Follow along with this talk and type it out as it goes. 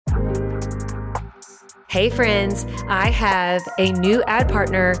Hey friends, I have a new ad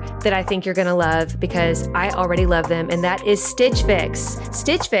partner that I think you're going to love because I already love them, and that is Stitch Fix.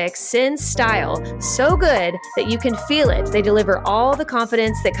 Stitch Fix sends style so good that you can feel it. They deliver all the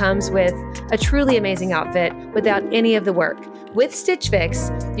confidence that comes with a truly amazing outfit without any of the work. With Stitch Fix,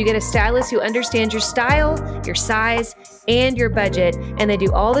 you get a stylist who understands your style, your size, and your budget, and they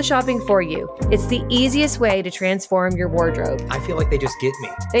do all the shopping for you. It's the easiest way to transform your wardrobe. I feel like they just get me.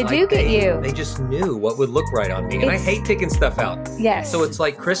 They do get you. They just knew what would look right on me. And I hate picking stuff out. Yes. So it's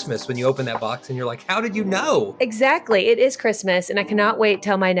like Christmas when you open that box and you're like, how did you know? Exactly. It is Christmas, and I cannot wait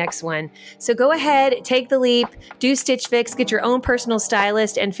till my next one. So go ahead, take the leap, do Stitch Fix, get your own personal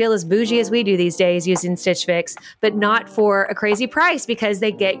stylist, and feel as bougie as we do these days using Stitch Fix, but not for a crazy price because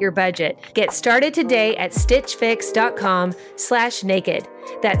they get your budget. Get started today at stitchfix.com/naked.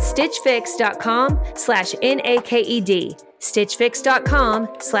 That's stitchfix.com/NAKED.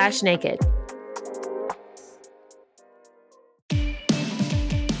 stitchfix.com/naked.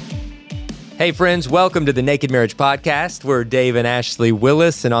 Hey friends, welcome to the Naked Marriage Podcast. We're Dave and Ashley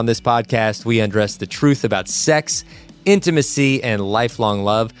Willis, and on this podcast, we undress the truth about sex, intimacy, and lifelong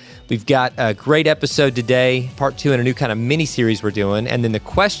love. We've got a great episode today, part 2 in a new kind of mini-series we're doing, and then the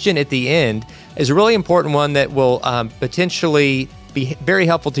question at the end is a really important one that will potentially be very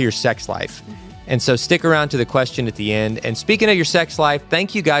helpful to your sex life. And so stick around to the question at the end. And speaking of your sex life,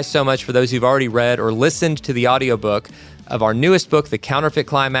 thank you guys so much for those who've already read or listened to the audiobook of our newest book, The Counterfeit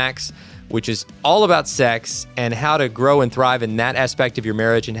Climax, which is all about sex and how to grow and thrive in that aspect of your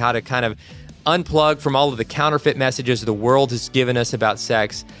marriage and how to kind of unplug from all of the counterfeit messages the world has given us about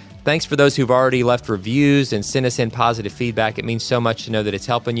sex. Thanks for those who've already left reviews and sent us in positive feedback. It means so much to know that it's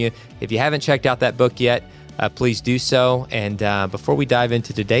helping you. If you haven't checked out that book yet, please do so. And before we dive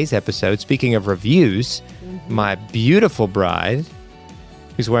into today's episode, speaking of reviews, my beautiful bride,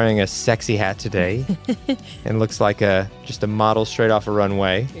 who's wearing a sexy hat today and looks like just a model straight off a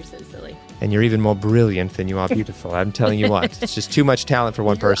runway. You're so silly. And you're even more brilliant than you are beautiful. I'm telling you what, it's just too much talent for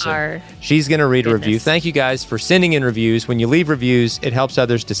one person. She's going to read a review. Thank you guys for sending in reviews. When you leave reviews, it helps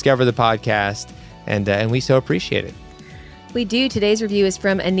others discover the podcast, and we so appreciate it. We do. Today's review is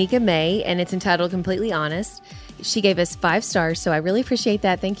from Anika May, and it's entitled Completely Honest. She gave us 5 stars, so I really appreciate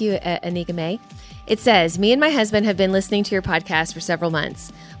that. Thank you, Anika May. It says, me and my husband have been listening to your podcast for several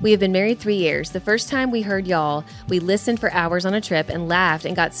months. We have been married 3 years. The first time we heard y'all, we listened for hours on a trip and laughed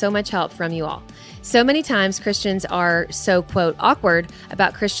and got so much help from you all. So many times Christians are so, quote, awkward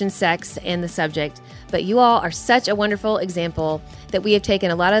about Christian sex and the subject, but you all are such a wonderful example that we have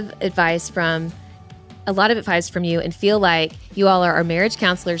taken a lot of advice from you and feel like you all are our marriage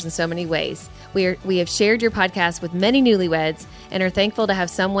counselors in so many ways. We have shared your podcast with many newlyweds and are thankful to have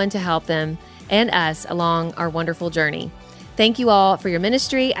someone to help them and us along our wonderful journey. Thank you all for your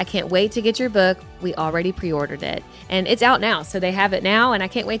ministry. I can't wait to get your book. We already pre-ordered it, and it's out now, so they have it now, and I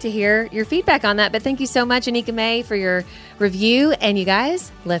can't wait to hear your feedback on that. But thank you so much, Anika May, for your review. And you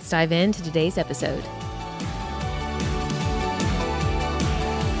guys, let's dive into today's episode.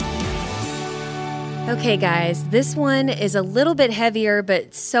 Okay, guys, this one is a little bit heavier,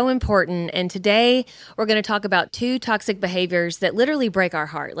 but so important. And today we're going to talk about 2 toxic behaviors that literally break our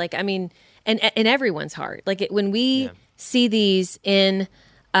heart. And everyone's heart. When we see these in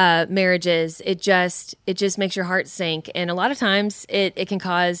marriages, it just makes your heart sink. And a lot of times it can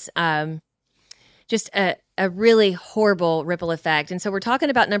cause just a really horrible ripple effect. And so we're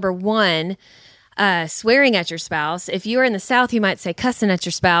talking about number 1, swearing at your spouse. If you're in the South, you might say cussing at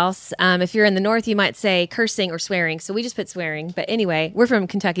your spouse. If you're in the North, you might say cursing or swearing. So we just put swearing. But anyway, we're from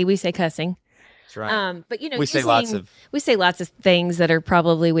Kentucky. We say cussing. That's right. But we say lots of things that are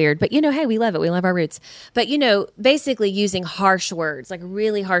probably weird. But hey, we love it. We love our roots. But basically using harsh words, like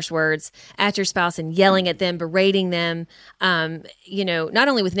really harsh words, at your spouse and yelling at them, berating them. Not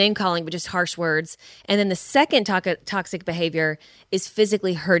only with name calling, but just harsh words. And then the second toxic behavior is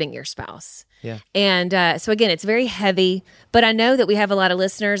physically hurting your spouse. Yeah. And so again, it's very heavy, but I know that we have a lot of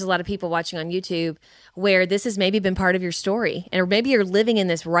listeners, a lot of people watching on YouTube where this has maybe been part of your story, or maybe you're living in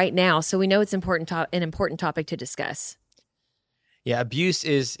this right now. So we know it's an important topic to discuss. Yeah, abuse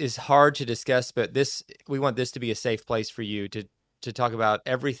is hard to discuss, but we want this to be a safe place for you to talk about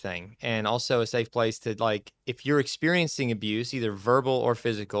everything, and also a safe place to, if you're experiencing abuse, either verbal or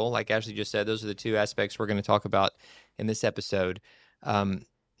physical, like Ashley just said, those are the 2 aspects we're going to talk about in this episode,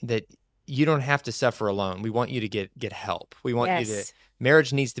 that you don't have to suffer alone. We want you to get help. We want you to,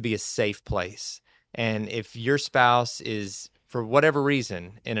 marriage needs to be a safe place. And if your spouse is, for whatever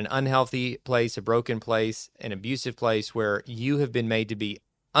reason, in an unhealthy place, a broken place, an abusive place where you have been made to be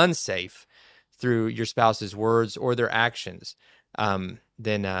unsafe through your spouse's words or their actions, then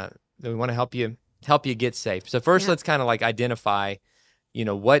we want to help you help you get safe. So first, let's kind of like identify,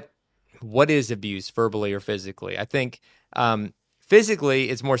 what is abuse, verbally or physically. I think physically,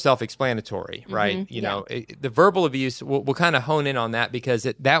 it's more self-explanatory, right? The verbal abuse, we'll kind of hone in on that because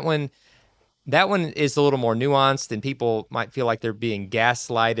that one is a little more nuanced, and people might feel like they're being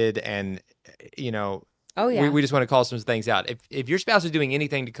gaslighted, and we just want to call some things out. If your spouse is doing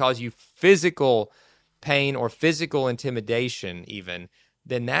anything to cause you physical pain or physical intimidation, even,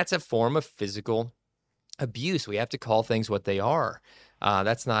 then that's a form of physical abuse. We have to call things what they are.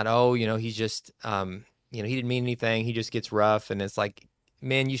 That's not, he's just, he didn't mean anything. He just gets rough. And it's like,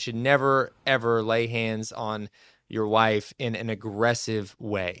 man, you should never, ever lay hands on your wife in an aggressive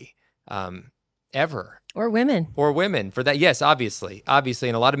way, ever. Or women for that. Yes, obviously.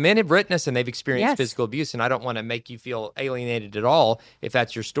 And a lot of men have written us and they've experienced physical abuse. And I don't want to make you feel alienated at all if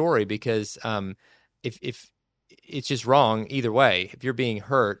that's your story, because if it's just wrong either way. If you're being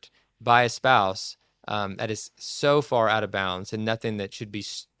hurt by a spouse, that is so far out of bounds and nothing that should be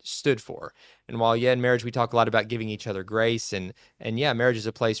stood for. And while in marriage we talk a lot about giving each other grace, and marriage is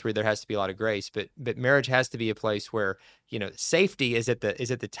a place where there has to be a lot of grace, but marriage has to be a place where safety is at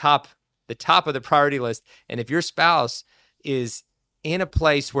the top of the priority list. And if your spouse is in a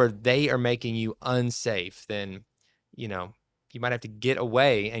place where they are making you unsafe, then you might have to get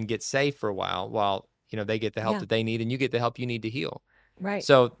away and get safe for a while they get the help that they need and you get the help you need to heal. Right.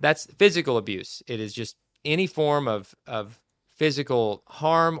 So that's physical abuse. It is just any form of physical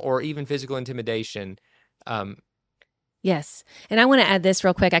harm or even physical intimidation. Yes. And I want to add this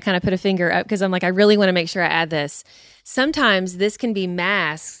real quick. I kind of put a finger up because I'm like, I really want to make sure I add this. Sometimes this can be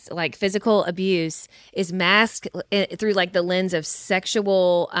masked, like physical abuse is masked through like the lens of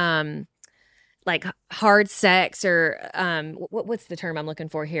sexual, like hard sex, or what's the term I'm looking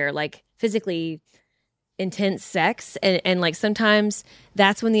for here? Like physically intense sex, and like sometimes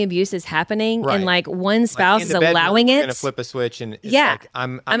that's when the abuse is happening, and like one spouse is allowing it. You're gonna flip a switch, and it's like,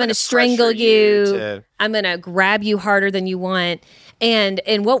 I'm gonna strangle you. I'm gonna grab you harder than you want. And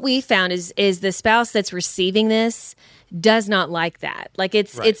what we found is the spouse that's receiving this does not like that. Like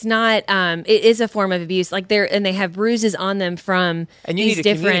it's not. It is a form of abuse. Like they have bruises on them from. And you need to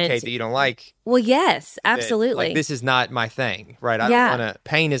communicate that you don't like. Well, yes, absolutely. Like, this is not my thing, right? I don't want to.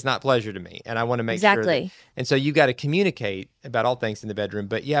 Pain is not pleasure to me, and I want to make sure that. And so you got to communicate about all things in the bedroom.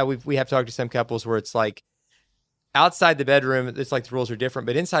 But we have talked to some couples where it's like outside the bedroom, it's like the rules are different,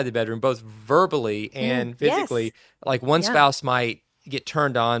 but inside the bedroom, both verbally and physically, like one spouse might get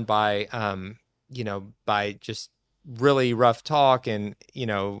turned on by, by just really rough talk and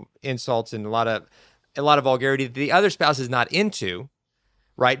insults and a lot of vulgarity that the other spouse is not into,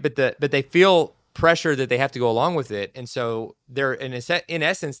 right? But they feel pressure that they have to go along with it, and so they're in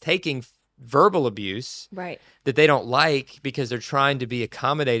essence taking verbal abuse, right, that they don't like because they're trying to be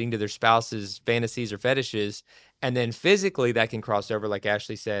accommodating to their spouse's fantasies or fetishes, and then physically that can cross over, like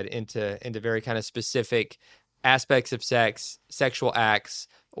Ashley said, into very kind of specific aspects of sex, sexual acts,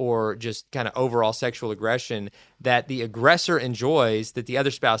 or just kind of overall sexual aggression that the aggressor enjoys that the other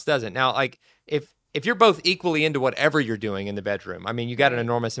spouse doesn't. Now, like if you're both equally into whatever you're doing in the bedroom, I mean, you got an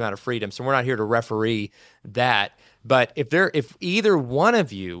enormous amount of freedom, so we're not here to referee that. But if either one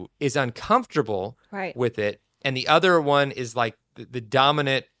of you is uncomfortable with it, and the other one is like the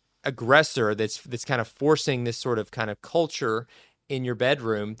dominant aggressor that's kind of forcing this sort of kind of culture in your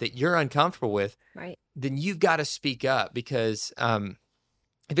bedroom that you're uncomfortable with, then you've got to speak up, because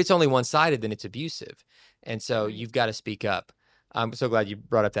if it's only one-sided, then it's abusive. And so you've got to speak up. I'm so glad you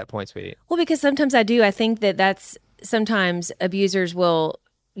brought up that point, sweetie. Well, because sometimes I think that's sometimes abusers will,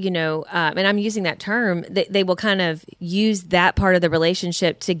 and I'm using that term, they will kind of use that part of the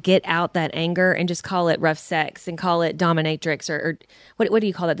relationship to get out that anger and just call it rough sex and call it dominatrix or what do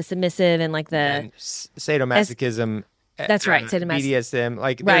you call that? The submissive and like the... And sadomasochism. That's right, BDSM.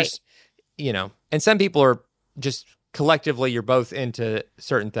 Like there's, and some people are just collectively, you're both into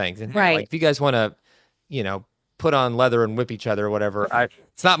certain things. And like if you guys want to, put on leather and whip each other or whatever,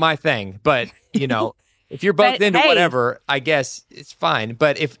 it's not my thing, but if you're both into whatever, I guess it's fine.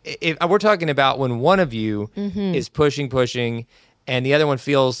 But if we're talking about when one of you is pushing and the other one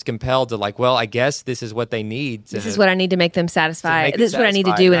feels compelled to, like, well, I guess this is what they need. This is what I need to make them satisfied. This is what I need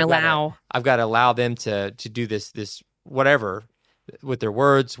to do and allow. I've got to allow them to do this whatever with their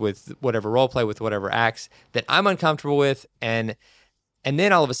words, with whatever role play, with whatever acts that I'm uncomfortable with, and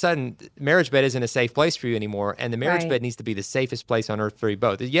then all of a sudden, marriage bed isn't a safe place for you anymore, and the marriage bed needs to be the safest place on earth for you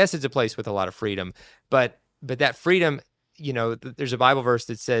both. Yes, it's a place with a lot of freedom, but that freedom, there's a Bible verse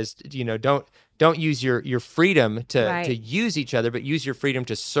that says, don't use your freedom to use each other, but use your freedom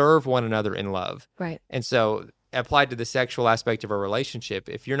to serve one another in love. Right. And so applied to the sexual aspect of a relationship,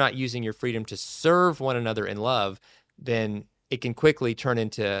 if you're not using your freedom to serve one another in love, then it can quickly turn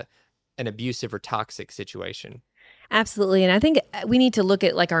into an abusive or toxic situation. Absolutely. And I think we need to look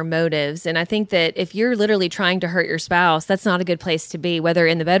at like our motives. And I think that if you're literally trying to hurt your spouse, that's not a good place to be, whether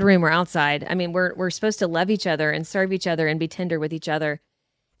in the bedroom or outside. I mean, we're supposed to love each other and serve each other and be tender with each other.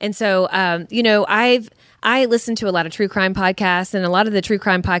 And so, I listen to a lot of true crime podcasts, and a lot of the true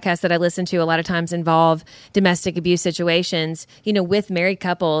crime podcasts that I listen to a lot of times involve domestic abuse situations, with married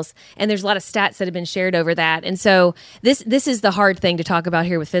couples. And there's a lot of stats that have been shared over that. And so this is the hard thing to talk about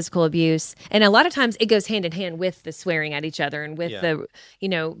here with physical abuse. And a lot of times it goes hand in hand with the swearing at each other and with the,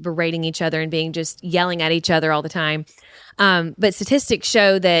 berating each other and being just yelling at each other all the time. But statistics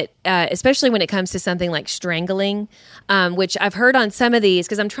show that, especially when it comes to something like strangling, which I've heard on some of these,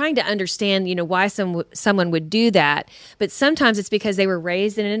 because I'm trying to understand, why someone would do that. But sometimes it's because they were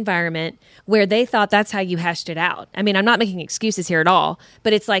raised in an environment where they thought that's how you hashed it out. I mean, I'm not making excuses here at all,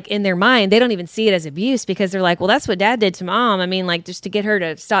 but it's like in their mind, they don't even see it as abuse because they're like, well, that's what dad did to mom. I mean, like just to get her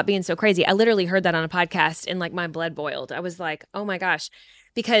to stop being so crazy. I literally heard that on a podcast and like my blood boiled. I was like, oh my gosh,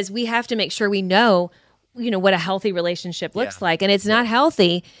 because we have to make sure we know what a healthy relationship looks like. And it's not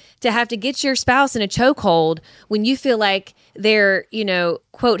healthy to have to get your spouse in a chokehold when you feel like they're,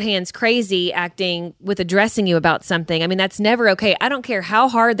 quote, hands crazy acting with addressing you about something. I mean, that's never okay. I don't care how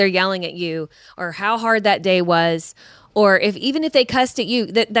hard they're yelling at you or how hard that day was, or even if they cussed at you,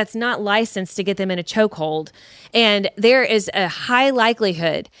 that's not licensed to get them in a chokehold. And there is a high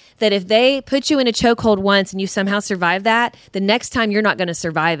likelihood that if they put you in a chokehold once and you somehow survive that, the next time you're not going to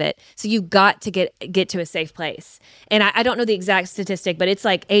survive it. So you've got to get to a safe place. And I don't know the exact statistic, but it's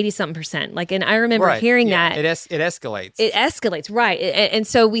like 80-something%. Like, and I remember hearing that. It escalates. It escalates, right. And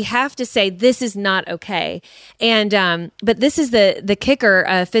so we have to say, this is not okay. And, but this is the kicker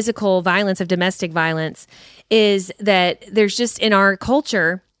of physical violence, of domestic violence, is that there's just in our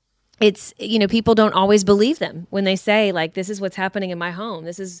culture, it's, people don't always believe them when they say like, this is what's happening in my home.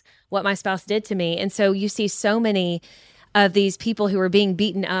 This is what my spouse did to me. And so you see so many of these people who are being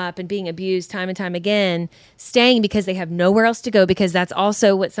beaten up and being abused time and time again, staying because they have nowhere else to go, because that's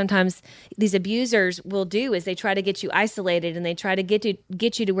also what sometimes these abusers will do, is they try to get you isolated and they try to get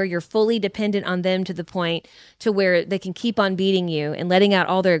you to where you're fully dependent on them, to the point to where they can keep on beating you and letting out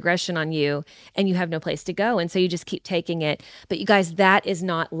all their aggression on you, and you have no place to go. And so you just keep taking it. But you guys, that is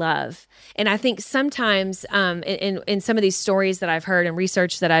not love. And I think sometimes in some of these stories that I've heard and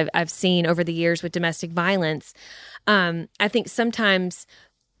research that I've seen over the years with domestic violence, I think sometimes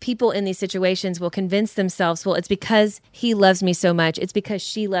people in these situations will convince themselves, well, it's because he loves me so much. It's because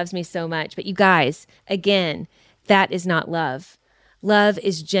she loves me so much. But you guys, again, that is not love. Love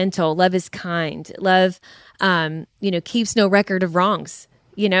is gentle. Love is kind. Love, keeps no record of wrongs.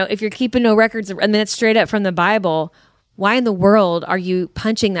 If you're keeping no records, and that's straight up from the Bible, why in the world are you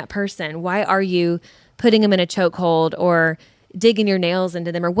punching that person? Why are you putting them in a chokehold or digging your nails into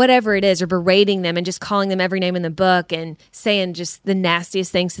them or whatever it is, or berating them and just calling them every name in the book and saying just the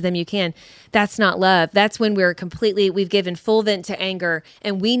nastiest things to them you can? That's not love. That's when we've given full vent to anger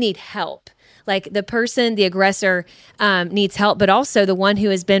and we need help. Like the person, the aggressor needs help, but also the one who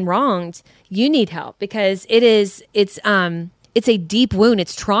has been wronged, you need help, because it's a deep wound.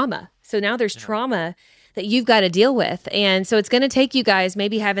 It's trauma. So now there's trauma that you've got to deal with. And so it's going to take you guys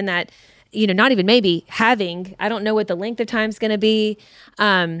maybe having that, not even maybe having, I don't know what the length of time is going to be.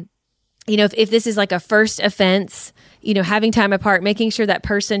 If this is like a first offense, having time apart, making sure that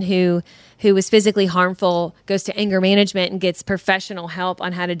person who was physically harmful goes to anger management and gets professional help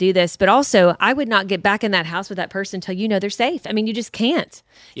on how to do this. But also, I would not get back in that house with that person until they're safe. I mean, you just can't.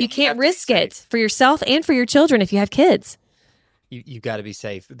 You can't risk it for yourself and for your children if you have kids. You got to be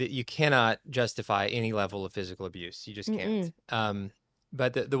safe. You cannot justify any level of physical abuse. You just can't.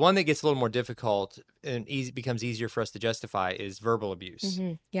 But the one that gets a little more difficult and becomes easier for us to justify is verbal abuse.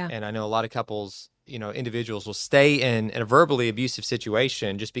 Mm-hmm. Yeah. And I know a lot of couples, individuals will stay in a verbally abusive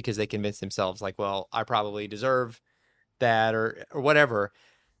situation just because they convince themselves like, well, I probably deserve that or whatever.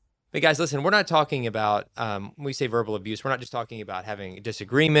 But guys, listen, we're not talking about, when we say verbal abuse, we're not just talking about having a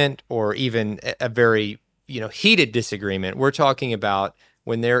disagreement or even a very, heated disagreement. We're talking about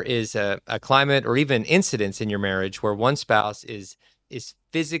when there is a climate or even incidents in your marriage where one spouse is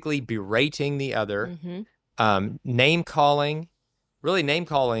physically berating the other, name calling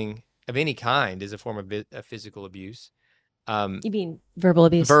of any kind is a form of physical abuse. You mean verbal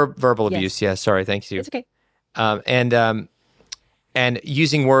abuse? Verbal abuse, yes. Sorry, thank you. It's okay. And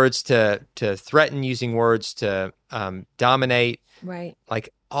using words to threaten, using words to dominate. Right.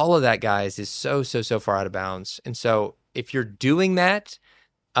 Like all of that, guys, is so far out of bounds. And so if you're doing that,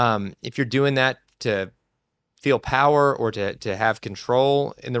 to feel power or to have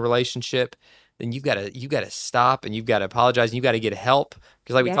control in the relationship, then you've got to stop, and you've got to apologize, and you've got to get help.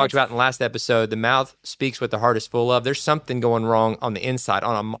 Because like we talked about in the last episode, the mouth speaks what the heart is full of. There's something going wrong on the inside,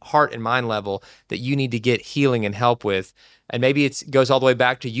 on a heart and mind level, that you need to get healing and help with. And maybe it goes all the way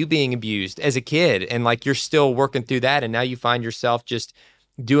back to you being abused as a kid, and like you're still working through that, and now you find yourself just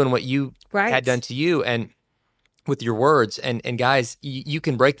doing what you had done to you, and with your words. And guys, you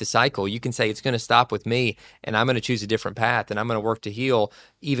can break the cycle. You can say, it's going to stop with me, and I'm going to choose a different path, and I'm going to work to heal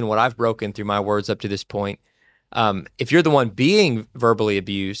even what I've broken through my words up to this point. If you're the one being verbally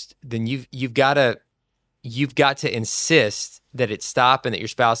abused, then you've got to insist that it stop and that your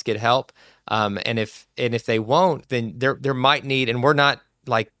spouse get help. And if they won't, then there might need, and we're not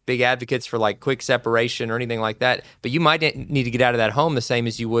like big advocates for like quick separation or anything like that, but you might need to get out of that home the same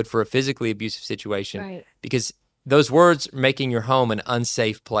as you would for a physically abusive situation, because those words are making your home an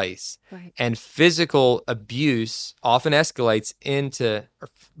unsafe place. And physical abuse often escalates into, or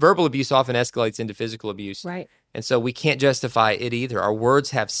verbal abuse often escalates into physical abuse. And so we can't justify it either. Our words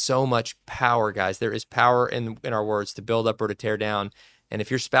have so much power, guys. There is power in our words to build up or to tear down. And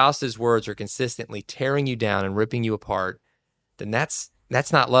if your spouse's words are consistently tearing you down and ripping you apart, then that's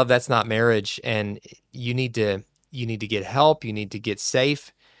not love, that's not marriage. And you need to get help, you need to get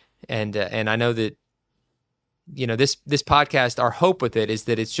safe. And I know that, you know, this podcast, our hope with it is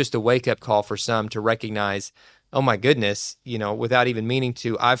that it's just a wake-up call for some to recognize, oh my goodness, you know, without even meaning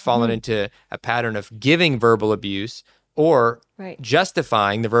to, I've fallen into a pattern of giving verbal abuse or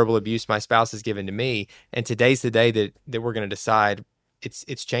justifying the verbal abuse my spouse has given to me. And today's the day that we're going to decide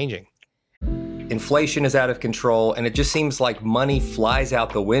it's changing. Inflation is out of control, and it just seems like money flies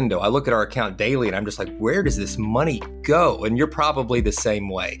out the window. I look at our account daily, and I'm just like, where does this money go? And you're probably the same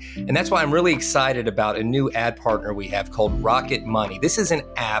way. And that's why I'm really excited about a new ad partner we have called Rocket Money. This is an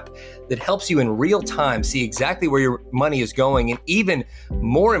app that helps you in real time see exactly where your money is going. And even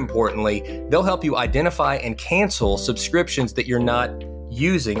more importantly, they'll help you identify and cancel subscriptions that you're not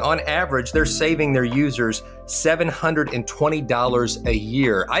using. On average, they're saving their users $720 a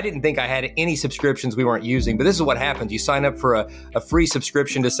year. I didn't think I had any subscriptions we weren't using, but this is what happens. You sign up for a free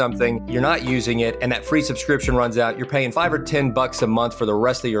subscription to something, you're not using it, and that free subscription runs out. You're paying $5 or $10 a month for the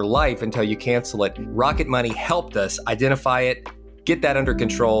rest of your life until you cancel it. Rocket Money helped us identify it, get that under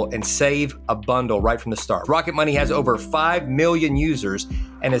control, and save a bundle right from the start. Rocket Money has over 5 million users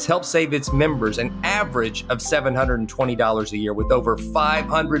and has helped save its members an average of $720 a year with over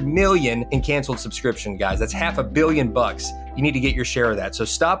 500 million in canceled subscription, guys. That's $500 million. You need to get your share of that. So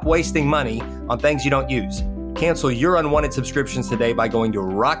stop wasting money on things you don't use. Cancel your unwanted subscriptions today by going to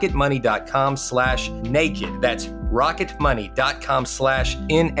rocketmoney.com/naked. That's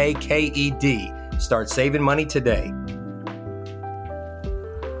rocketmoney.com/NAKED. Start saving money today.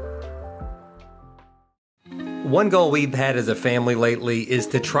 One goal we've had as a family lately is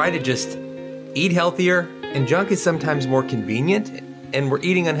to try to just eat healthier, and junk is sometimes more convenient, and we're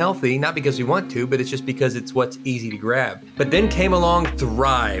eating unhealthy, not because we want to, but it's just because it's what's easy to grab. But then came along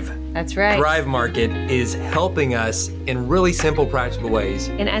Thrive. That's right. Thrive Market is helping us in really simple, practical ways.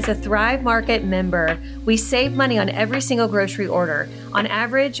 And as a Thrive Market member, we save money on every single grocery order. On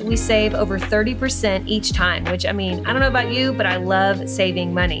average, we save over 30% each time, which, I mean, I don't know about you, but I love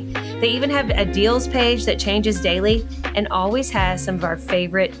saving money. They even have a deals page that changes daily and always has some of our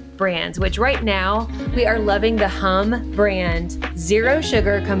favorite brands, which right now we are loving the Hum brand Zero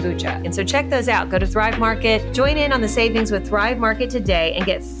Sugar Kombucha. And so check those out. Go to Thrive Market, join in on the savings with Thrive Market today, and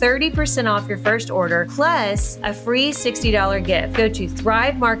get 30% off your first order plus a free $60 gift. Go to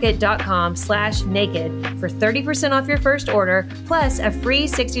thrivemarket.com/naked for 30% off your first order plus a free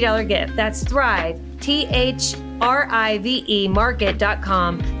 $60 gift. That's Thrive, THRIVE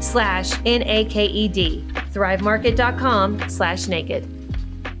market.com/NAKED. thrivemarket.com/naked.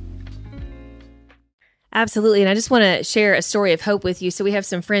 Absolutely. And I just want to share a story of hope with you. So we have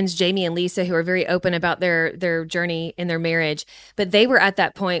some friends, Jamie and Lisa, who are very open about their journey in their marriage. But they were at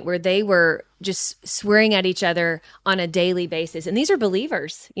that point where they were just swearing at each other on a daily basis. And these are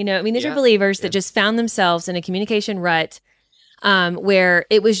believers, you know, I mean, these are believers that just found themselves in a communication rut where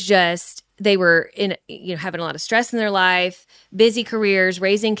it was just, they were in, you know, having a lot of stress in their life, busy careers,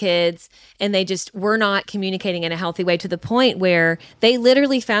 raising kids, and they just were not communicating in a healthy way to the point where they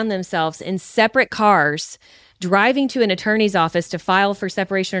literally found themselves in separate cars driving to an attorney's office to file for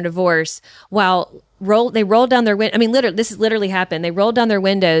separation or divorce while they rolled down their window. I mean, literally, this has literally happened. They rolled down their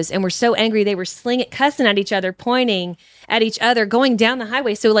windows and were so angry they were cussing at each other, pointing at each other, going down the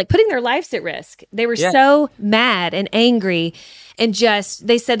highway. So like putting their lives at risk. They were so mad and angry, and just,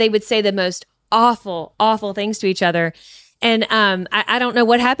 they said they would say the most awful, awful things to each other. And I don't know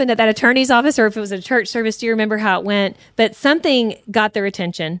what happened at that attorney's office or if it was a church service. Do you remember how it went? But something got their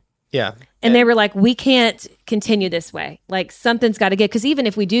attention. Yeah. And they were like, we can't continue this way. Like, something's got to get, because even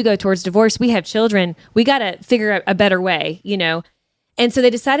if we do go towards divorce, we have children. We got to figure out a better way, you know? And so they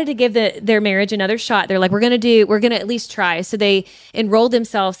decided to give their marriage another shot. They're like, we're going to at least try. So they enrolled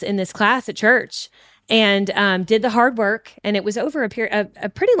themselves in this class at church and did the hard work. And it was over a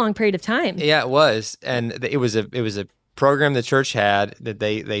pretty long period of time. Yeah, it was. And it was a program the church had that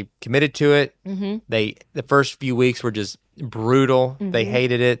they committed to it. Mm-hmm. The first few weeks were just brutal. Mm-hmm. They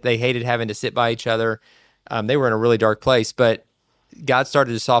hated it. They hated having to sit by each other. They were in a really dark place, but God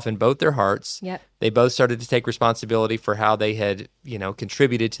started to soften both their hearts. Yep. They both started to take responsibility for how they had,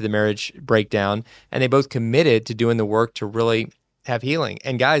 contributed to the marriage breakdown, and they both committed to doing the work to really have healing.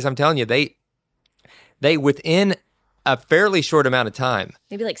 And guys, I'm telling you, they within a fairly short amount of time,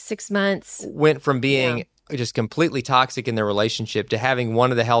 maybe like 6 months, went from being just completely toxic in their relationship to having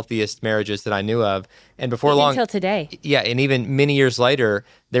one of the healthiest marriages that I knew of. And before long, until today. Yeah, and even many years later,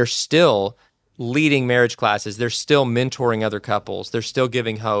 they're still leading marriage classes. They're still mentoring other couples. They're still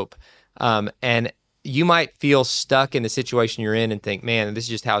giving hope. And you might feel stuck in the situation you're in and think, man, this is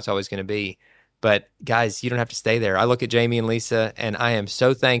just how it's always going to be. But guys, you don't have to stay there. I look at Jamie and Lisa, and I am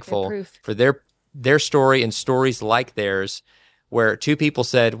so thankful for their story and stories like theirs, where two people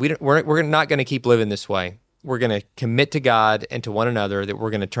said, we're not going to keep living this way. We're going to commit to God and to one another that we're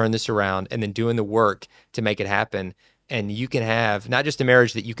going to turn this around, and then doing the work to make it happen. And you can have not just a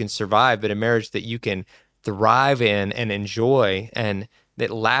marriage that you can survive, but a marriage that you can thrive in and enjoy, and that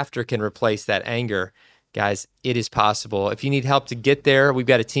laughter can replace that anger. Guys, it is possible. If you need help to get there, we've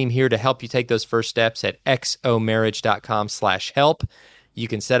got a team here to help you take those first steps at xomarriage.com/help. You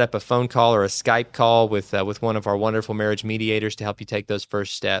can set up a phone call or a Skype call with one of our wonderful marriage mediators to help you take those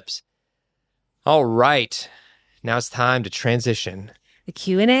first steps. All right. Now it's time to transition. The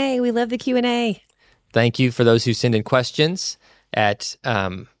Q&A. We love the Q&A. Thank you for those who send in questions at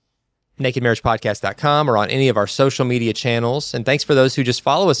nakedmarriagepodcast.com or on any of our social media channels. And thanks for those who just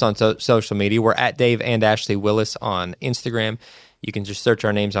follow us on social media. We're at Dave and Ashley Willis on Instagram. You can just search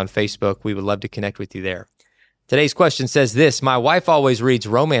our names on Facebook. We would love to connect with you there. Today's question says this: my wife always reads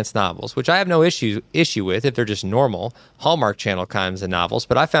romance novels, which I have no issue with if they're just normal Hallmark Channel kinds of novels.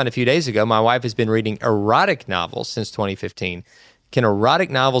 But I found a few days ago my wife has been reading erotic novels since 2015. Can erotic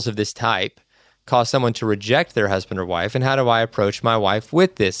novels of this type cause someone to reject their husband or wife? And how do I approach my wife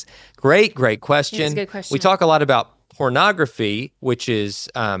with this? Great question. It's a good question. We talk a lot about pornography, which is,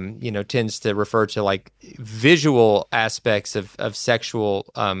 tends to refer to like visual aspects of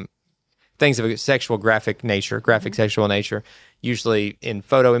sexual things of a sexual graphic sexual nature, usually in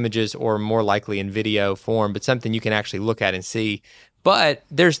photo images or more likely in video form, but something you can actually look at and see. But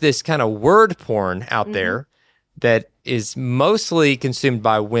there's this kind of word porn out there that is mostly consumed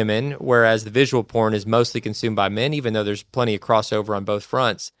by women, whereas the visual porn is mostly consumed by men, even though there's plenty of crossover on both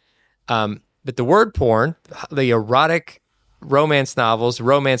fronts. But the word porn, the erotic romance novels,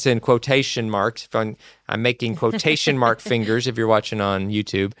 romance in quotation marks, I'm making quotation mark fingers if you're watching on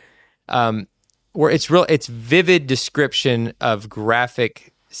YouTube, where it's vivid description of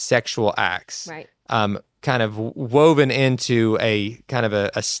graphic sexual acts. Right. Kind of woven into a kind of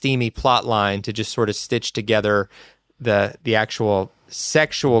a steamy plot line to just sort of stitch together the actual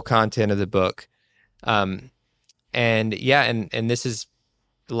sexual content of the book. And this is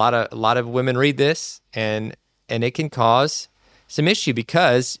a lot of women read this, and it can cause some issue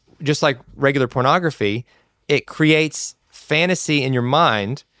because just like regular pornography, it creates fantasy in your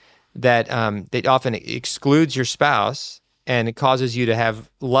mind that often excludes your spouse. And it causes you to have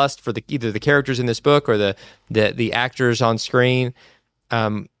lust for either the characters in this book or the actors on screen,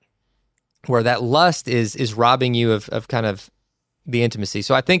 where that lust is robbing you of kind of the intimacy.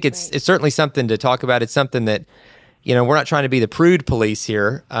 So I think it's certainly something to talk about. It's something that, we're not trying to be the prude police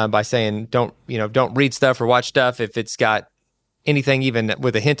here by saying don't read stuff or watch stuff if it's got anything even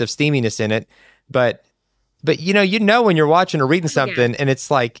with a hint of steaminess in it. But you know when you're watching or reading something and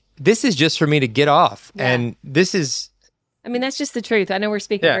it's like, this is just for me to get off, and this is. I mean, that's just the truth. I know we're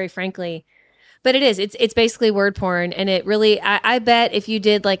speaking very frankly, but it is. It's basically word porn. And it really, I bet if you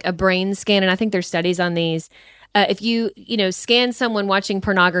did like a brain scan, and I think there's studies on these, if you scan someone watching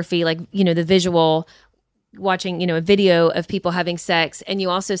pornography, like, the visual, watching, a video of people having sex, and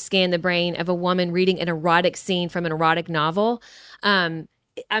you also scan the brain of a woman reading an erotic scene from an erotic novel, I'm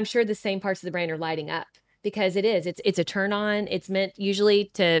sure the same parts of the brain are lighting up. Because it's a turn on. It's meant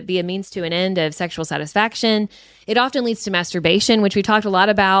usually to be a means to an end of sexual satisfaction. It often leads to masturbation, which we talked a lot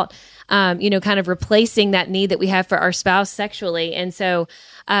about kind of replacing that need that we have for our spouse sexually. And so,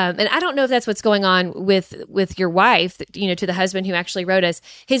 and I don't know if that's what's going on with your wife, to the husband who actually wrote us.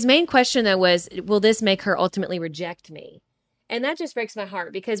 His main question though was, will this make her ultimately reject me? And that just breaks my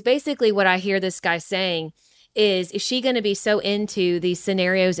heart, because basically what I hear this guy saying is she going to be so into these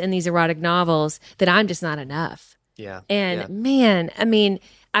scenarios in these erotic novels that I'm just not enough? Yeah. And man, I mean,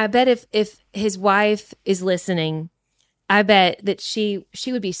 I bet if his wife is listening, I bet that she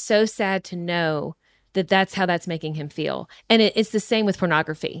would be so sad to know that that's how that's making him feel. And it's the same with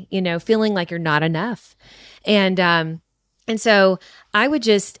pornography, feeling like you're not enough. And so I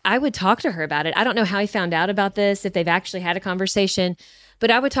would talk to her about it. I don't know how he found out about this, if they've actually had a conversation,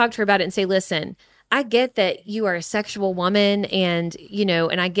 but I would talk to her about it and say, listen, I get that you are a sexual woman and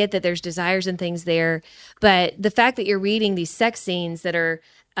I get that there's desires and things there, but the fact that you're reading these sex scenes that are,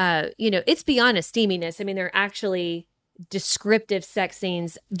 it's beyond a steaminess. I mean, they're actually descriptive sex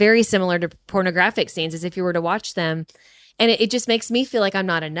scenes, very similar to pornographic scenes, as if you were to watch them. And it just makes me feel like I'm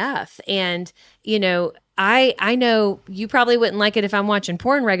not enough. And, I know you probably wouldn't like it if I'm watching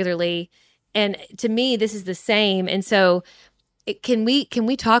porn regularly. And to me, this is the same. And so can we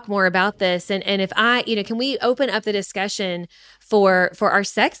talk more about this? And if can we open up the discussion for our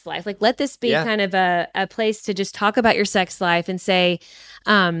sex life? Like, let this be kind of a place to just talk about your sex life and say,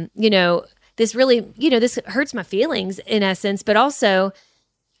 this really, this hurts my feelings in essence, but also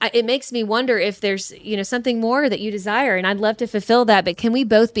it makes me wonder if there's, something more that you desire, and I'd love to fulfill that. But can we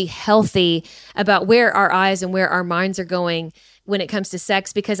both be healthy about where our eyes and where our minds are going when it comes to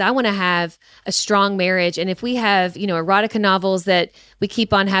sex? Because I want to have a strong marriage. And if we have, erotica novels that we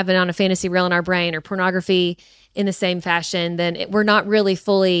keep on having on a fantasy reel in our brain, or pornography in the same fashion, then we're not really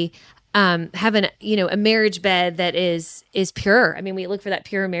fully having, a marriage bed that is pure. I mean, we look for that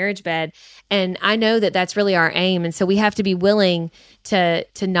pure marriage bed, and I know that that's really our aim. And so we have to be willing to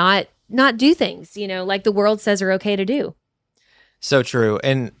not do things, like the world says are okay to do. So true.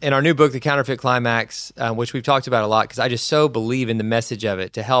 And in our new book, The Counterfeit Climax, which we've talked about a lot, because I just so believe in the message of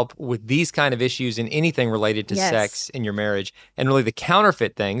it to help with these kind of issues and anything related to sex in your marriage, and really the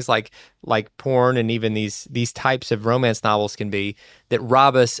counterfeit things like porn and even these types of romance novels can be, that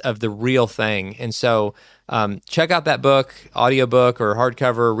rob us of the real thing. And so check out that book, audiobook or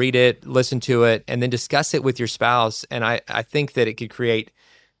hardcover, read it, listen to it, and then discuss it with your spouse. And I think that it could create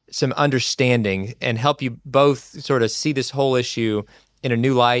some understanding and help you both sort of see this whole issue in a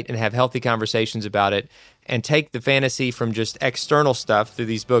new light and have healthy conversations about it, and take the fantasy from just external stuff through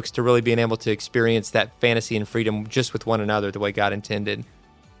these books to really being able to experience that fantasy and freedom just with one another the way God intended.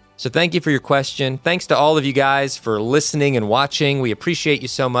 So thank you for your question. Thanks to all of you guys for listening and watching. We appreciate you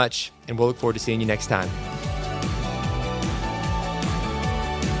so much, and we'll look forward to seeing you next time.